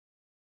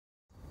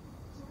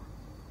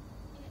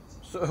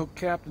So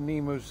Captain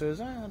Nemo says,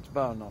 it's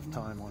about enough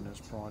time on this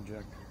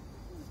project.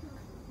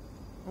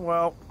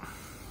 Well,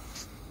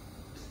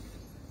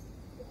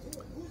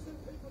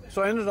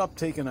 so I ended up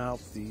taking out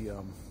the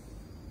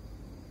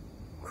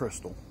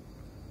crystal,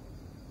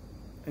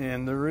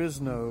 and there is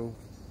no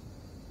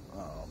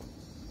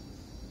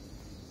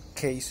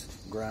case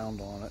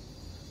ground on it.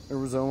 There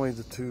was only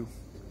the two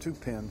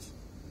pins,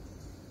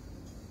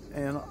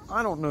 and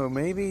I don't know,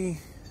 maybe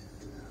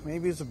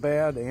it's a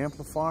bad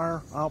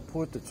amplifier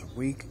output that's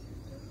weak.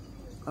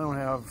 I don't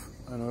have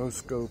an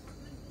O-scope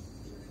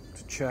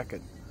to check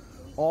it.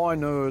 All I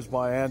know is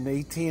by adding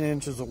 18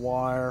 inches of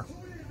wire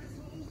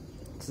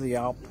to the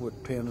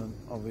output pin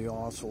of the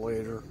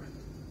oscillator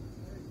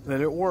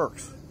that it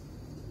works.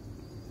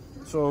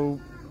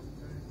 So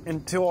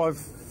until I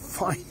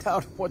find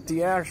out what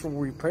the actual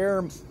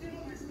repair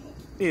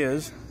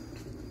is,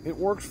 it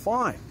works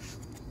fine.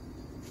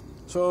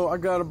 So I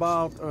got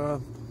about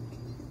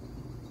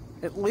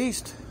at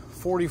least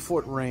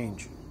 40-foot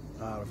range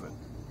out of it.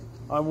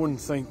 I wouldn't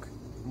think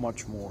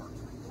much more.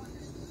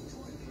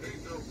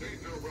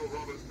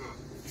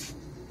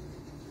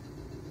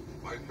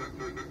 My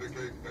sensors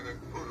indicate an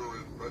intruder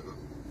is present.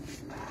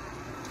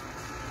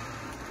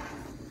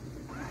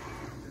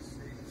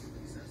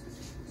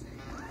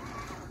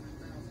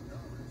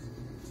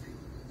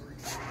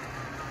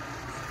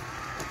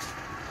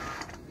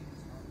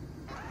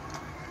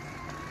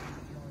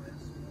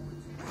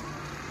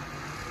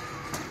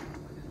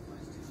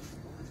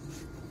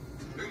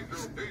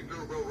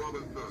 Danger, Will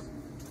Robinson.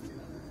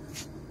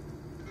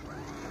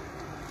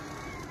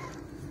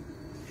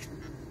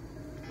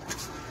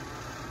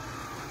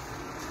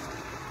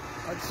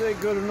 I'd say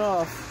good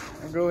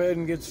enough. I'll go ahead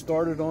and get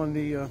started on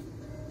the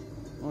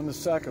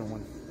second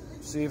one.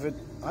 See if it.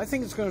 I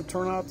think it's going to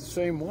turn out the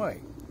same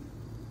way.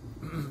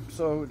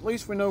 So at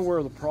least we know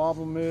where the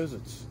problem is.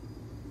 It's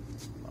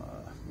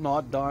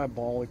not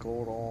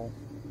diabolical at all.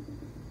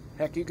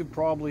 Heck, you could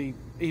probably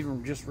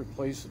even just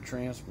replace the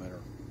transmitter,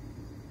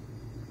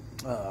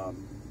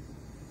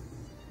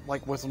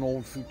 like with an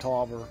old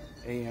Futaba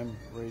AM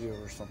radio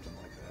or something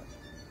like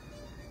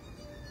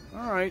that.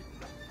 All right.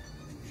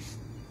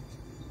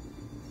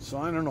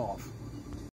 Signing off.